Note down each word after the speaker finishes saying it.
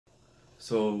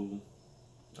So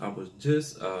I was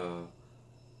just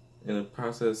in the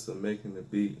process of making the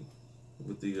beat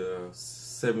with the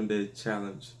 7-day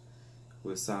challenge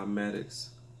with Cymatics,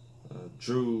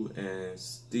 Drew and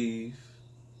Steve,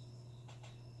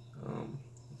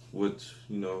 which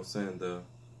saying the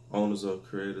owners or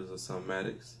creators of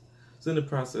Cymatics. So in the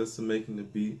process of making the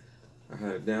beat, I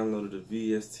had downloaded a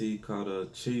VST called a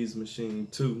Cheese Machine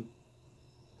 2.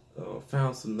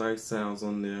 Found some nice sounds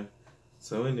on there.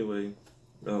 So anyway,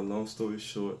 long story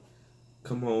short,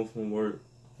 come home from work,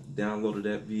 downloaded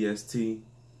that VST.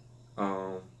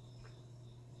 I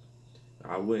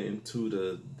went into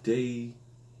the day,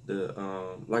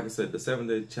 like I said, the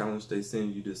 7-day challenge. They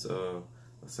send you this a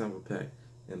sample pack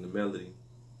and the melody.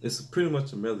 It's pretty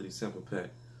much a melody sample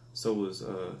pack. So it was,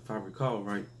 if I recall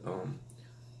right,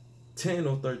 10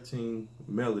 or 13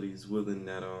 melodies within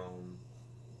that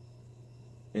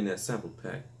in that sample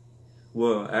pack.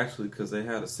 Well, actually, because they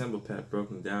had a sample pack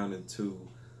broken down into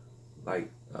like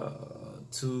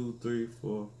 2, 3,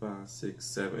 4, 5, 6,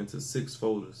 7 into 6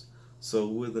 folders. So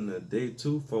within the day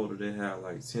 2 folder, they had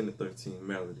like 10 to 13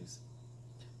 melodies.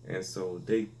 And so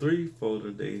day 3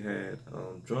 folder, they had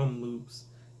drum loops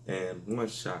and one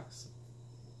shots.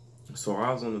 So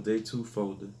I was on the day 2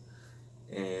 folder,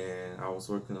 and I was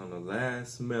working on the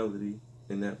last melody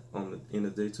in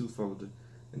the day 2 folder,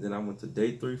 and then I went to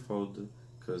day 3 folder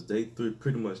because day 3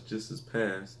 pretty much just as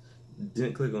passed.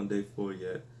 Didn't click on day 4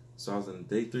 yet, so I was in the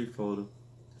day 3 folder.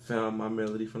 Found my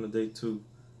melody from the day 2.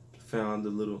 Found the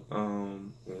little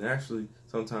and actually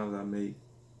sometimes I make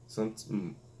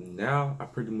now I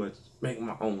pretty much make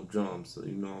my own drums. So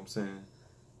you know what I'm saying.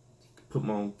 Put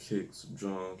my own kicks,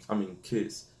 drums.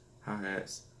 Kicks,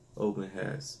 hi-hats, open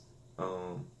hats,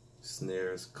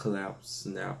 snares, claps,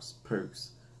 snaps,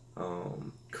 perks,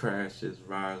 crashes,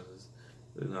 rises.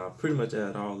 And I pretty much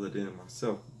add all of them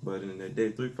myself. But in the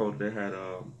day 3 folder, they had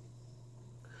a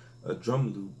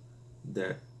drum loop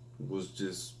that was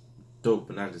just dope,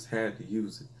 and I just had to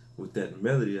use it with that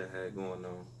melody I had going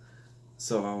on.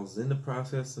 So I was in the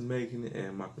process of making it,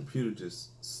 and my computer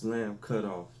just slammed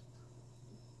cutoff.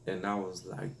 And I was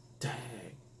like,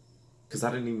 dang. Because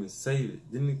I didn't even save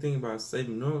it. Didn't even think about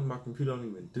saving. Normally my computer don't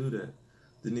even do that.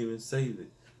 Didn't even save it.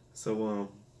 So,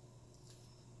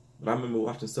 but I remember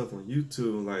watching stuff on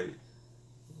YouTube, like,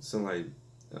 some, like,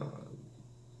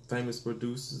 famous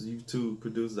producers, YouTube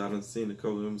producers, I done seen a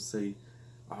couple of them say,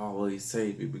 always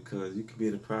save it, because you can be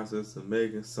in the process of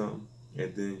making something,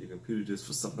 and then your computer just,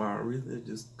 for some odd reason, it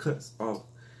just cuts off.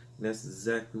 And that's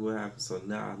exactly what happened. So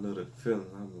now I know the feeling.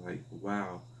 I'm like,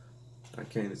 wow. I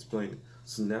can't explain it.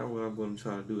 So now what I'm going to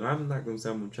try to do, I'm not going to say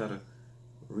I'm going to try to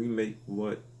remake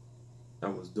what I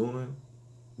was doing,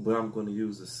 but I'm going to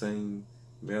use the same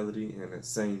melody and that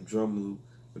same drum loop,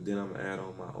 but then I'm going to add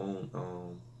on my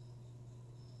own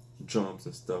drums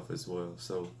and stuff as well.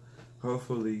 So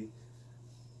hopefully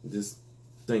this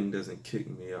thing doesn't kick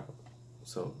me out.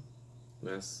 So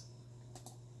let's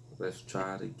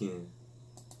try it again.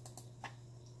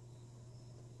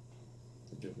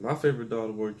 My favorite DAW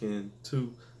to work in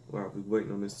too, while I'll be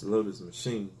waiting on this to load this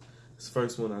machine. It's the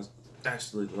first one I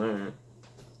actually learned,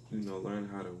 learn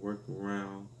how to work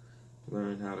around,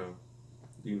 learn how to,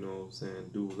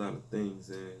 do a lot of things,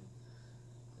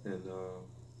 and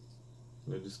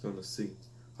we're just gonna see.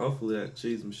 Hopefully that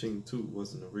Cheese Machine 2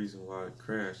 wasn't the reason why it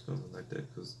crashed, something like that,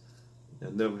 because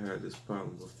I never had this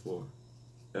problem before,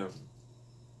 ever.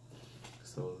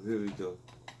 So here we go.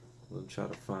 We'll try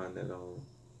to find that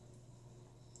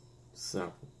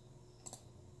sample.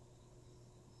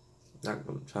 Not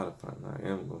gonna try to find it, I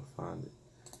am gonna find it.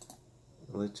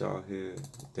 I'll let y'all hear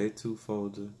day 2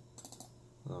 folder.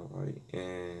 Alright,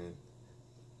 and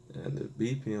the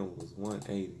BPM was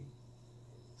 180.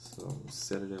 So I'm gonna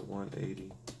set it at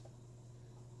 180.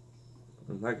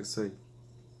 And like I say,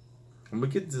 I'm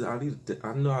gonna get this. I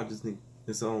know I just need,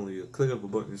 it's only a click of a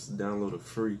button just to download a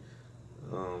free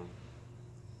I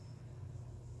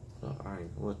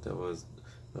ain't know what that was,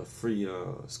 a free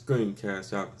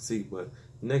screencast y'all can see. But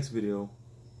next video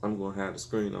I'm gonna have the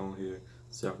screen on here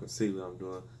so y'all can see what I'm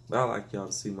doing. But I like y'all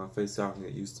to see my face, y'all can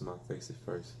get used to my face at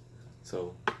first.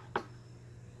 So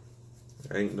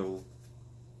ain't no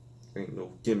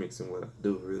gimmicks in what I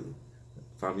do, really.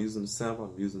 If I'm using the sample,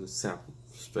 I'm using the sample.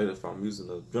 Straight up, if I'm using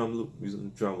a drum loop, I'm using the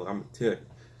drum loop. I'm gonna tell you.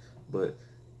 But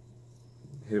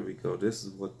here we go. This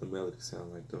is what the melody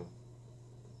sounds like though.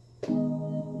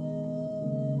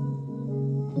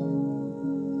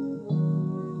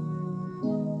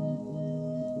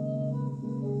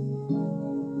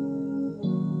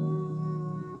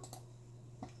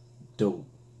 Dope.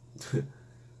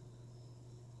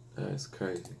 That's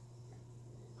crazy.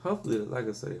 Hopefully, like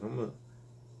I say, I'm gonna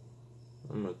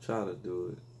I'm gonna try to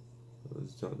do it.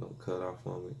 This junk don't cut off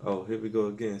on me. Oh, here we go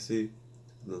again. See,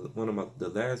 the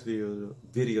last video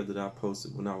that I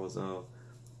posted when I was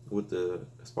with the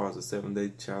as far as the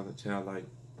 7-day challenge, how like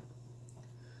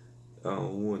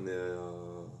when the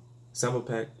sample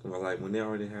pack, like when they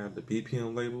already have the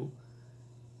BPM label.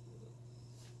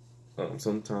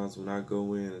 Sometimes when I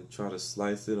go in and try to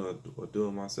slice it or do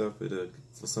it myself,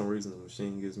 for some reason the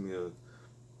machine gives me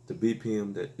the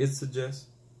BPM that it suggests.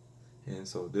 And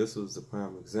so this was the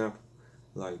prime example.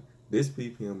 Like this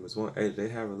BPM is 180. They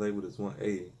have it labeled as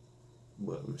 180,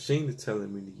 but the machine is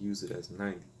telling me to use it as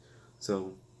 90.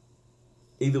 So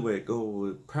either way it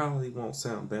goes, it probably won't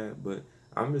sound bad, but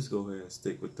I'm just go ahead and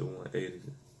stick with the 180.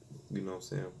 You know what I'm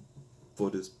saying?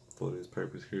 For this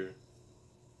purpose here.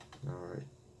 All right.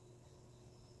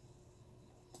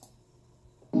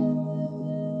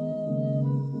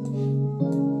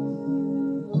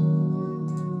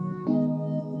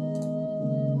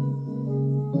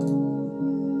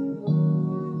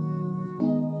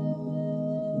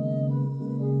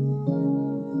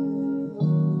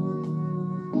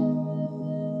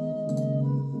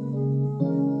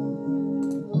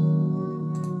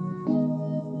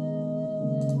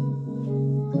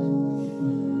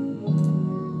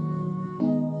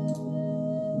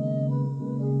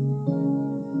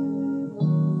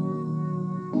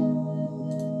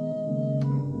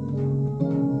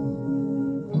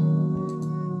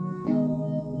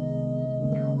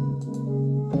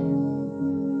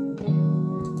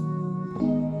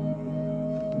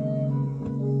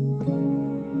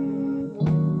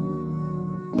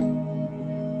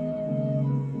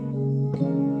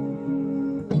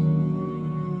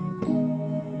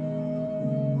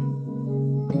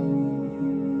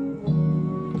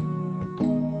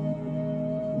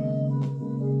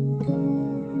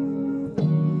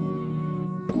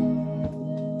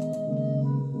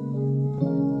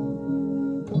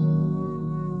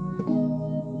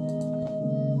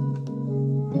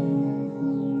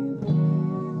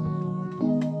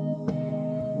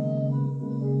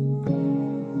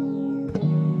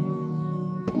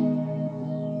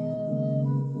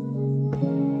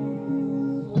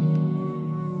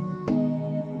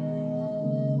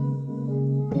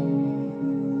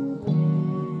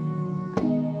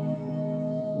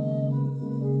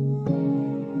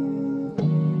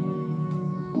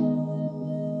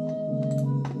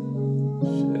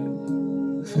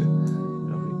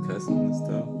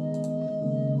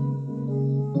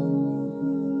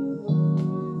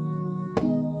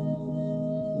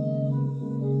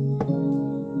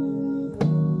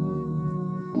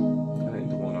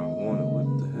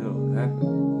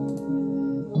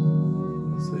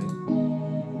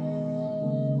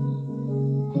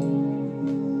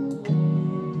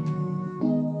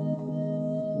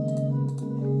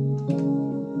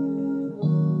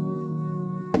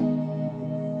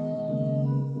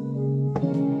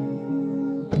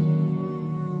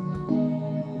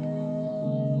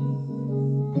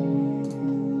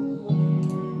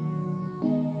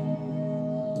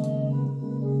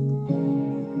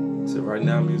 Right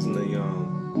now I'm using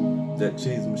that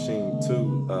Cheese Machine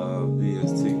 2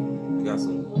 VST. Got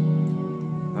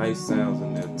some nice sounds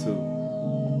in there too.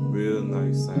 Real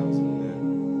nice sounds in there.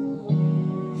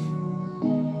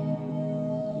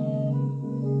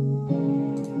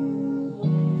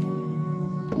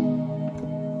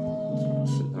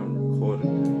 Shit, I'm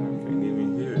recording it. I can't even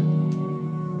hear it.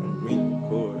 I'm meaning to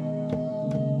record.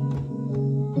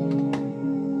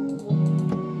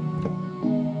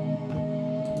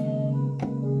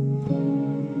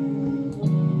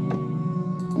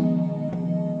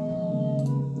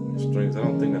 Strings. I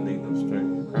don't think I need no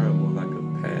strings. Probably more like a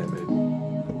pad, maybe.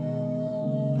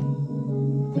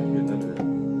 Can't hear none of that.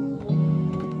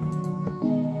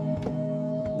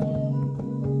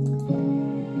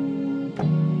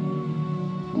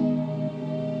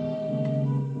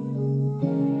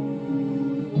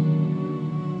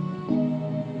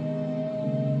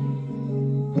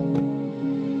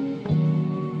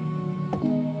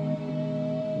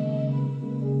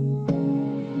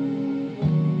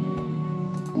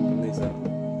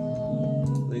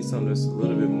 Something that's a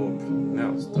little bit more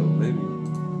pronounced though, maybe.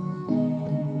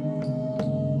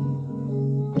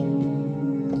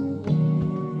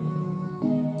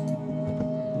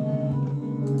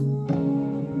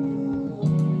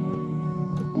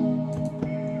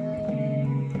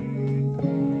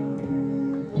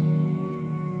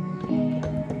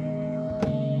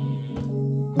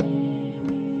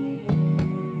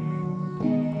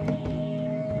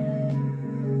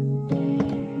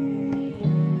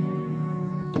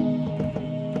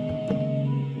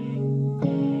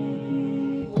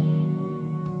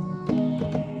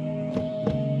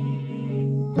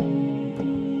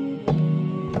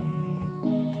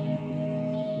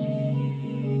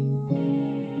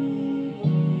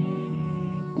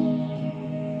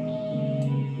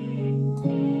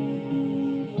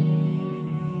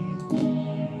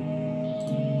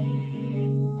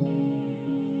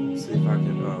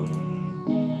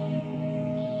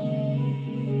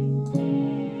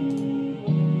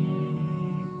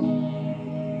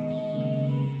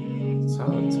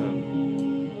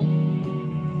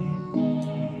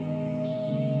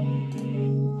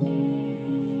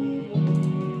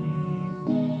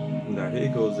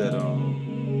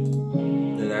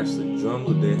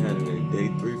 drummer they had in a day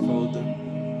 3 folder,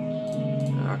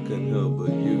 and I couldn't help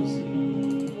but use it.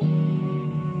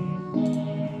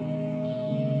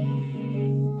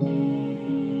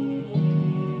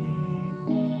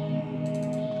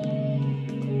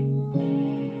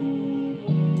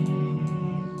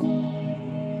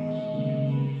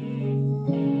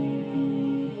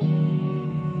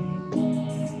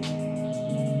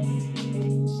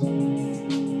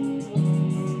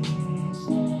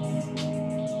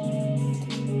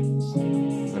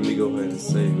 Let me go ahead and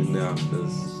save it now,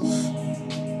 because,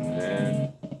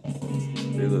 man,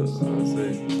 they look, I say,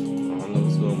 I don't know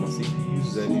what's going on. My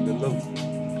CPUs ain't even low.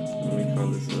 Let me call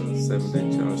this a 7-day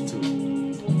challenge 2.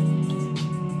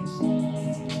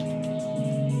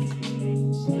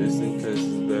 Just in case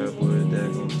this bad boy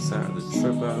daggone decide to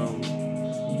trip out on me,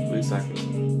 at least I can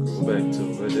go back to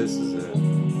where this is at.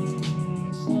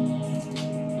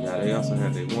 Yeah, they also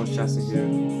have their 1 shots in here.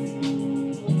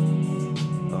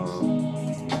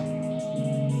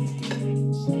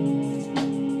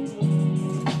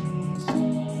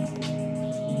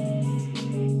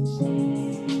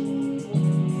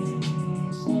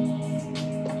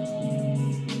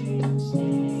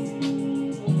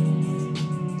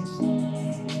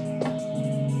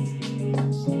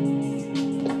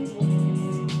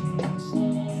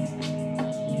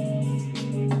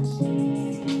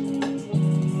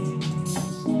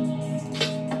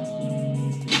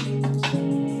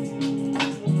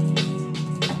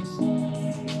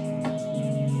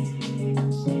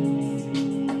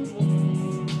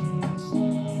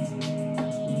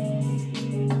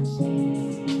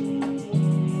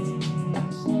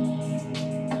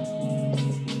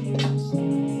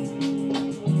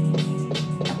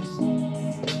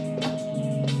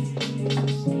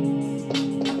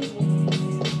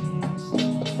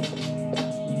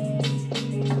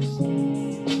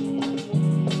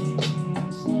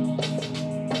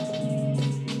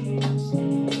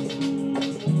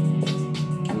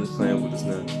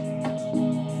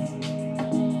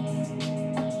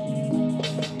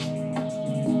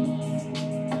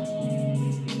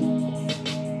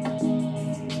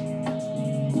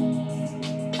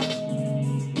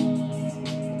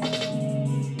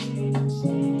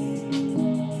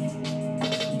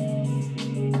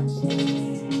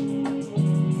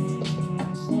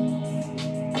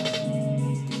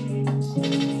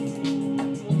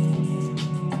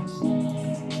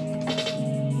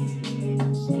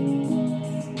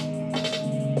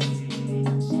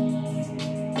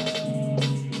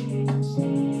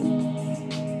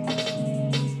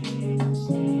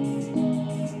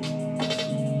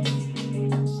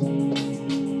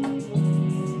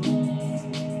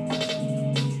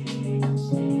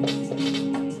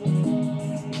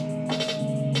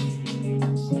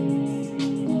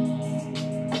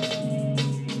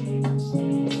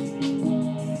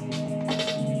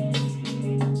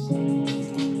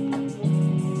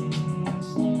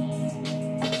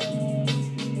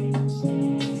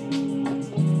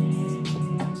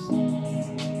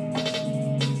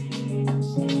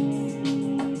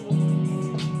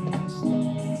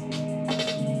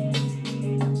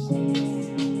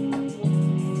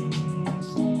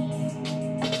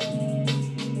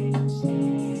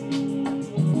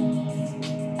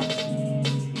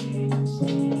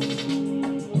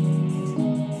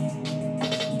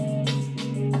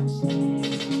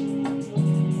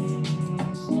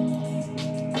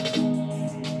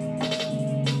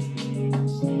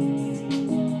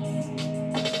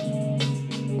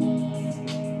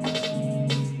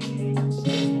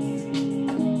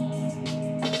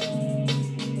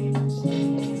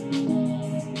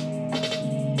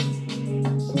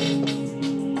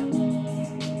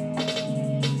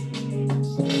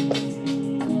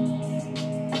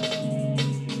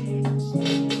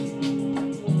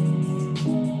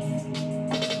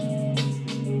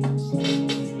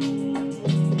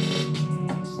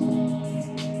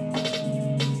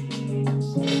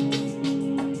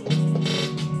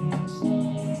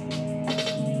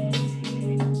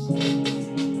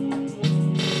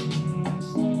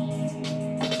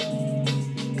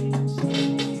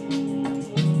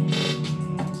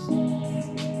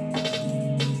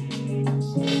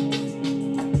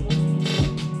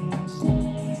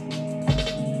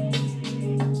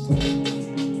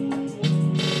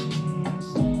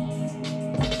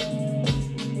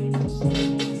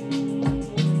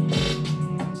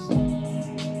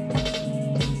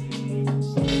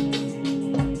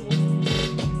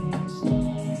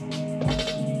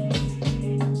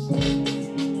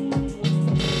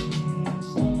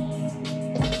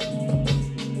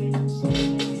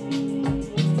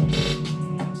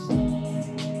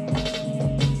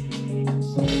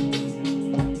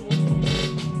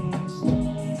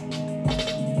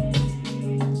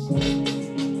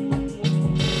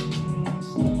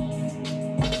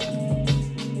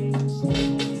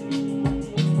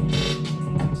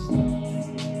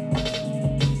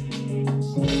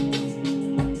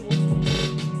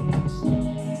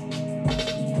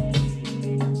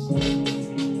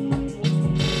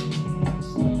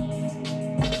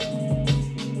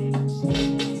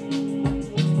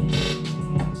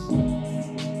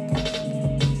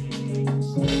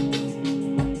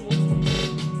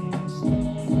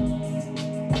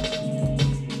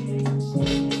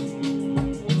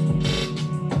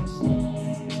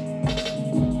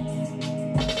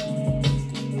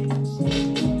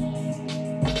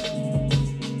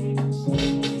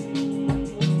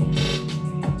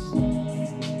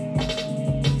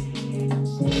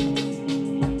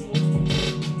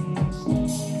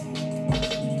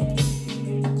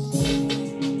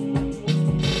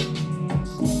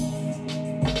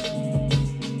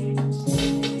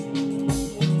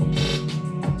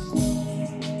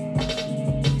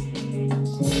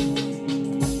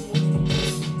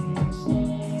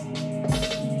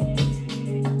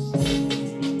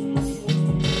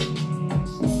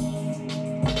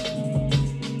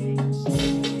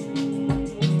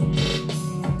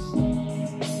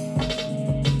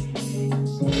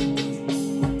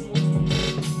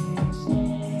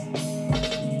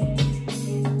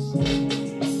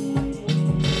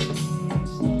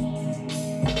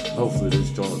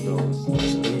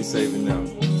 saving now.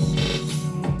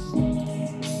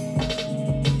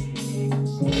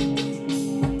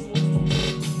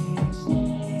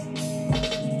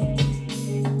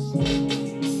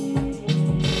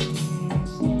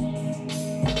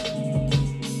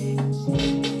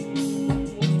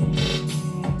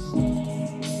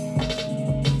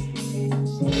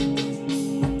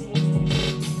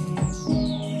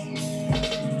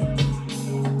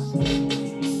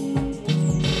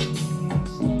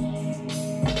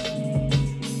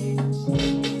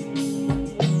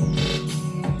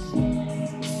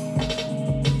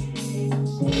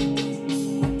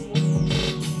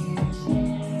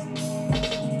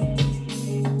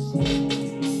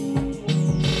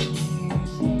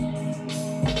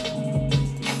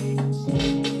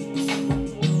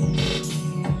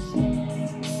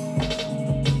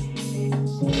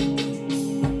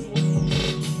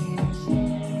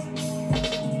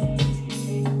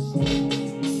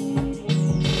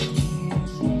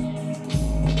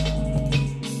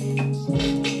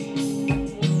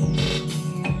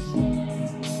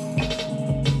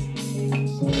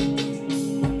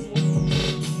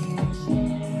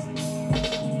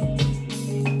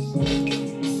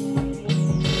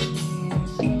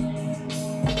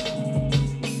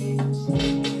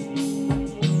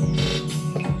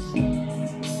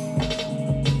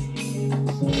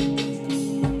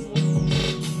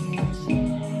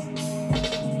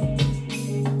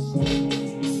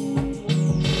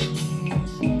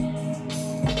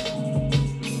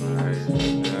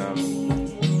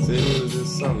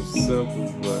 Something simple,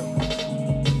 but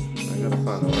I gotta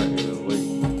find the right way to wait.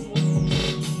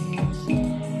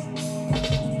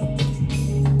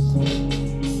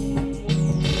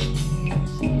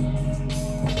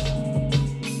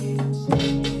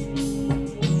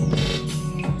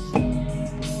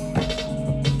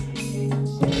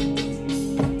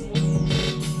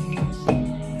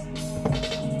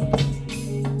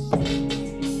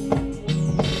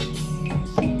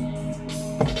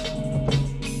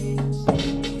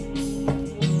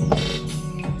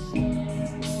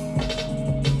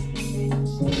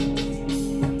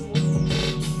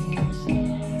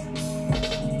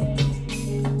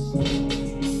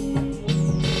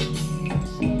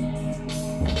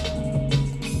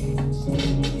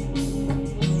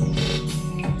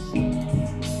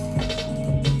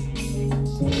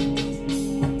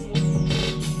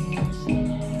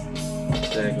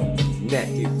 That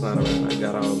keep flying around. I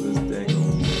got all this dang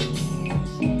on.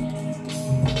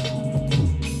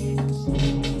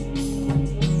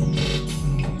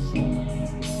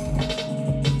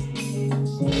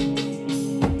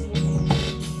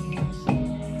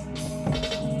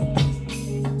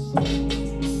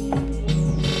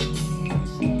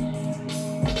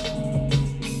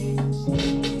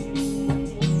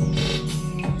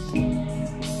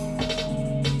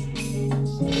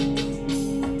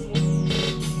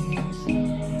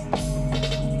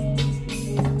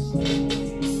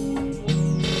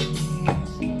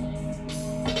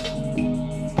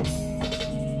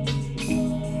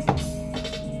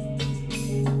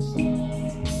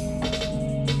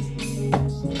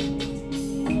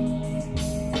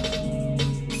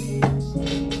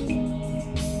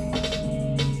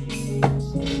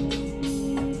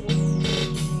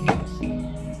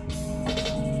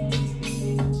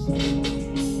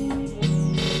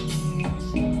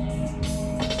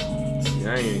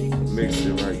 I ain't mixed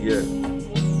it right yet.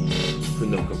 Put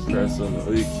no compressor, no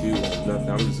EQ on nothing.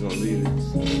 I'm just gonna leave it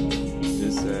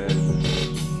just as it.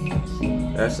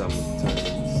 Actually, I'm gonna turn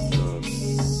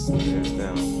these snares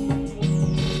down.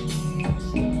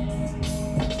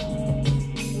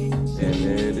 And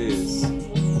there it is.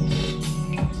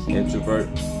 Introvert.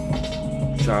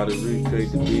 Try to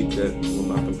recreate the beat that when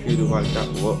my computer wiped out.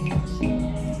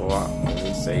 Let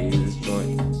me save this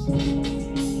joint.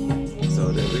 So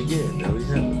there we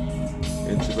have it.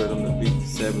 Introvert on the beat,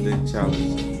 7-day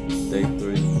challenge, day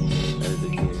 3, at it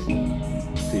again.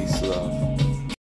 Peace, love.